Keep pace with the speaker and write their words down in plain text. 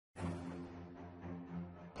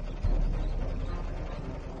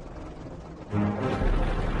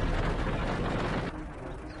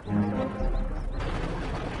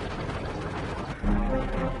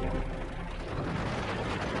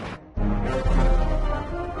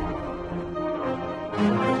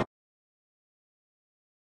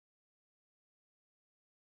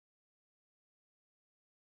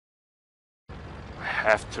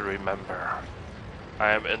have to remember.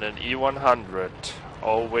 I am in an E100.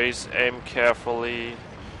 Always aim carefully.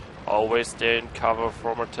 Always stay in cover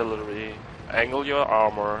from artillery. Angle your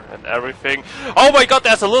armor and everything. Oh my god,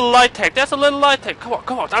 there's a little light tank. There's a little light tank. Come on,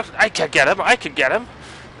 come on. I can get him. I can get him.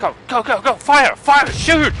 Go, go, go, go. Fire, fire,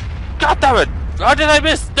 shoot. God damn it. How did I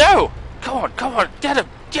miss? No. Come on. Get him.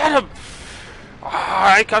 Get him. Oh,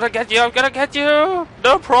 I gotta get you. I'm gonna get you.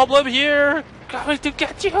 No problem here. Going to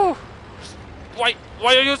get you. Why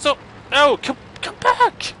are you so... No, come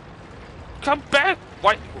back. Come back.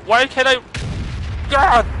 Why can't I...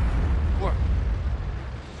 God.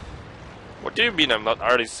 What do you mean I'm not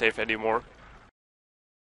already safe anymore?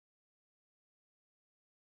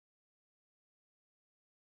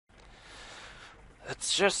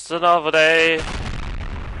 It's just another day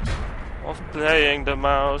of playing the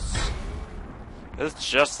mouse. It's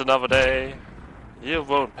just another day. You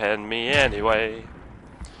won't pen me anyway.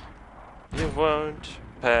 You won't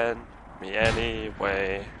pen me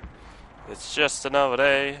anyway. It's just another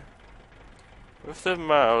day with the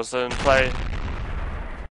mouse and play.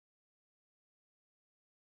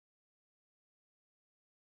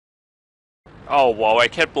 Oh wow, I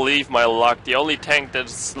can't believe my luck. The only tank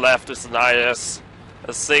that's left is an IS.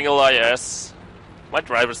 A single IS. My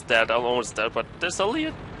driver's dead, I'm almost dead, but there's only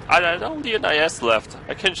an IS left.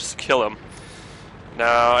 I can just kill him. No,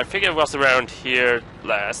 I think it was around here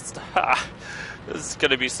last. Ha! This is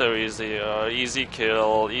gonna be so easy. Easy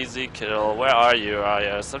kill, easy kill. Where are you,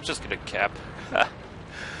 IS? I'm just gonna cap.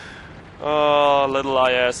 Oh, little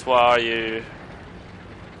IS, where are you?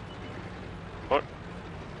 What?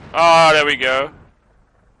 Oh, there we go.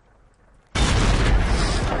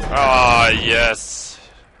 Ah, yes.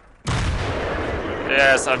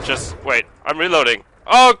 Yes, wait, I'm reloading.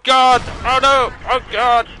 Oh god! Oh no! Oh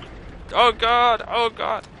god! Oh god! Oh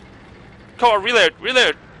god! Come on, reload!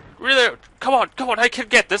 Come on, I can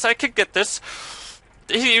get this,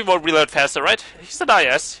 He won't reload faster, right? He's an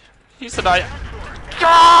IS.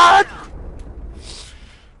 God!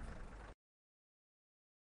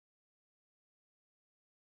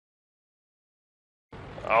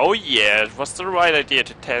 Oh yeah, it was the right idea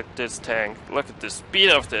to take this tank. Look at the speed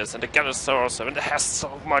of this, and the gun is so awesome, and it has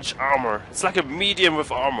so much armor. It's like a medium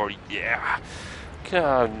with armor, yeah.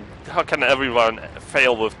 God, how can everyone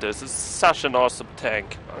fail with this? It's such an awesome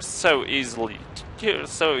tank. So easy.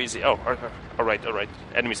 Oh, alright.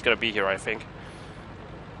 Enemy's gonna be here, I think.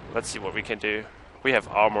 Let's see what we can do. We have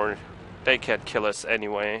armor. They can't kill us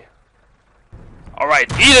anyway.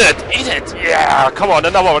 Alright, eat it! Yeah, come on,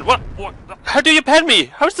 another one. What? How do you pen me?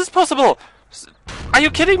 How is this possible? Are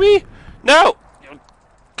you kidding me? No!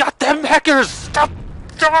 Goddamn hackers! Stop!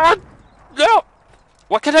 No!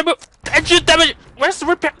 What can I move? Engine damage! Where's the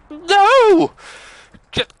repair? No!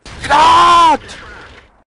 God!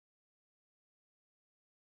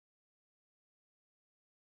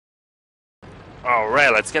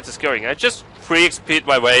 Alright, let's get this going. I just 3 XP'd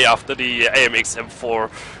my way after the AMX M4.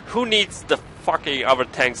 Who needs the fucking other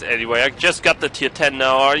tanks anyway? I just got the tier 10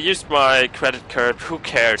 now. I used my credit card. Who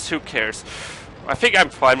cares? I think I'm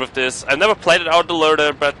fine with this. I never played it out the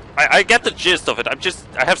loader, but I get the gist of it.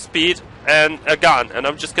 I have speed and a gun, and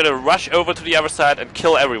I'm just gonna rush over to the other side and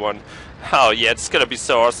kill everyone. Oh yeah, it's gonna be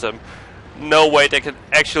so awesome. No way they can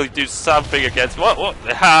actually do something against... What?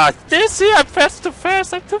 See, I'm too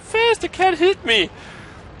fast, they can't hit me.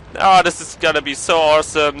 Oh, this is gonna be so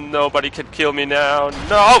awesome. Nobody can kill me now.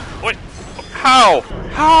 No! Wait! How?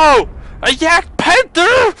 A Yak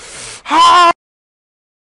Panther? How?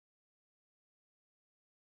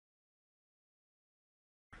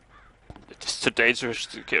 It's too dangerous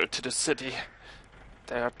to go to the city.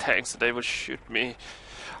 There are tanks and they will shoot me.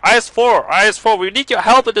 IS-4, we need your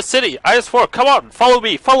help in the city. IS-4, come on, follow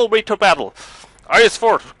me to battle.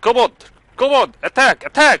 IS-4, come on, attack.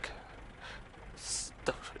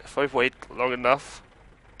 If I wait long enough,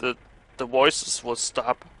 the voices will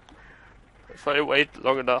stop. If I wait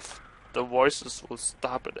long enough, the voices will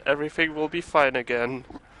stop and everything will be fine again.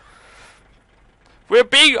 We're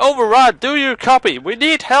being overrun, do you copy? We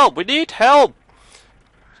need help.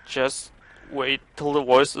 Just wait till the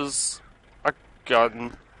voices are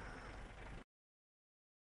gone.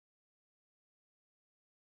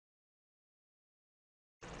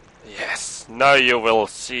 Yes, now you will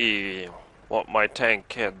see what my tank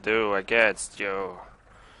can do against you.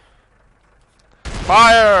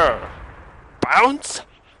 Fire! Bounce?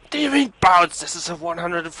 Do you mean bounce? This is a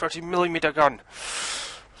 130mm gun.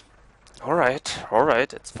 Alright,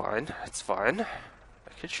 it's fine.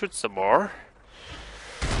 I can shoot some more.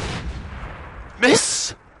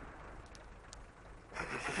 Miss!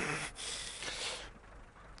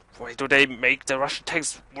 Why do they make the Russian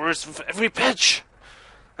tanks worse with every patch?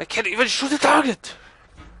 I can't even shoot a target!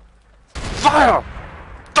 Fire!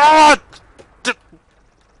 God!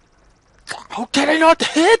 How can I not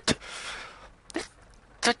hit?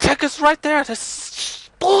 The tank is right there. This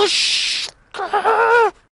bullshit.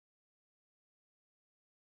 I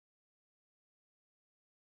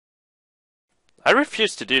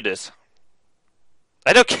refuse to do this.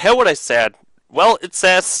 I don't care what I said. Well, it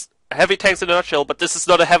says heavy tanks in a nutshell, but this is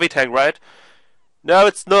not a heavy tank, right? No,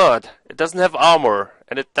 it's not. It doesn't have armor,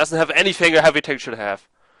 and it doesn't have anything a heavy tank should have.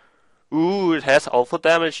 Ooh, it has alpha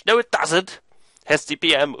damage. No, it doesn't. It has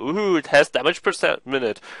DPM. Ooh, it has damage per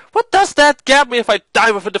minute. What does that get me if I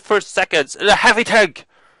die within the first seconds in a heavy tank?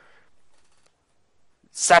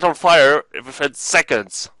 Set on fire within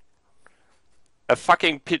seconds. A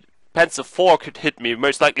fucking Panzer IV could hit me,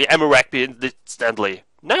 most likely Emirac me instantly.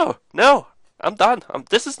 No, no, I'm done.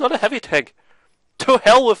 This is not a heavy tank. To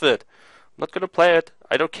hell with it. I'm not gonna play it.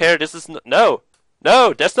 I don't care. This is no,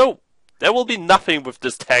 there will be nothing with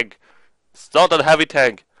this tank. It's not a heavy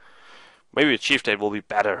tank. Maybe a chieftain will be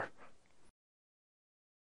better.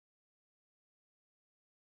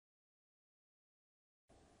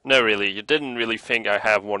 No, really, you didn't really think I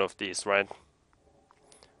have one of these, right?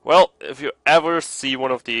 Well, if you ever see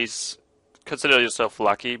one of these, consider yourself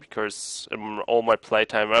lucky, because in all my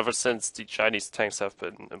playtime, ever since the Chinese tanks have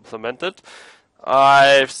been implemented,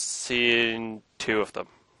 I've seen 2 of them.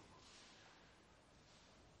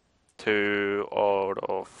 2 out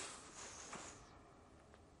of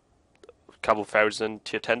a couple thousand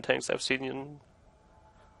tier 10 tanks I've seen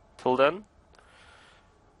till then.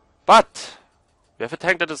 But we have a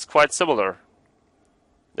tank that is quite similar.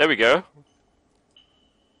 There we go.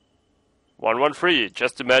 113.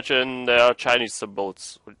 Just imagine there are Chinese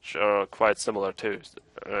symbols, which are quite similar too.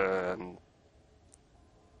 And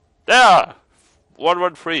there!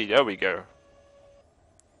 113, there we go.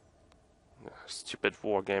 Stupid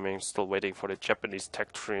wargaming, still waiting for the Japanese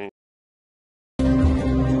tech tree.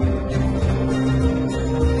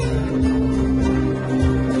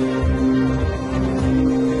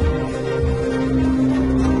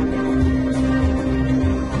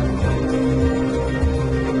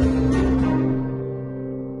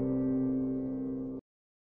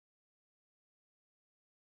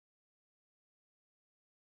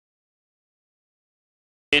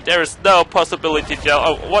 There is no possibility to...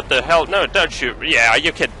 Oh, what the hell? No, don't shoot. Yeah,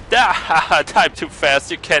 you can... Time too fast.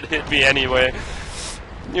 You can't hit me anyway.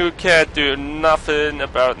 You can't do nothing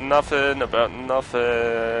about nothing about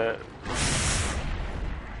nothing.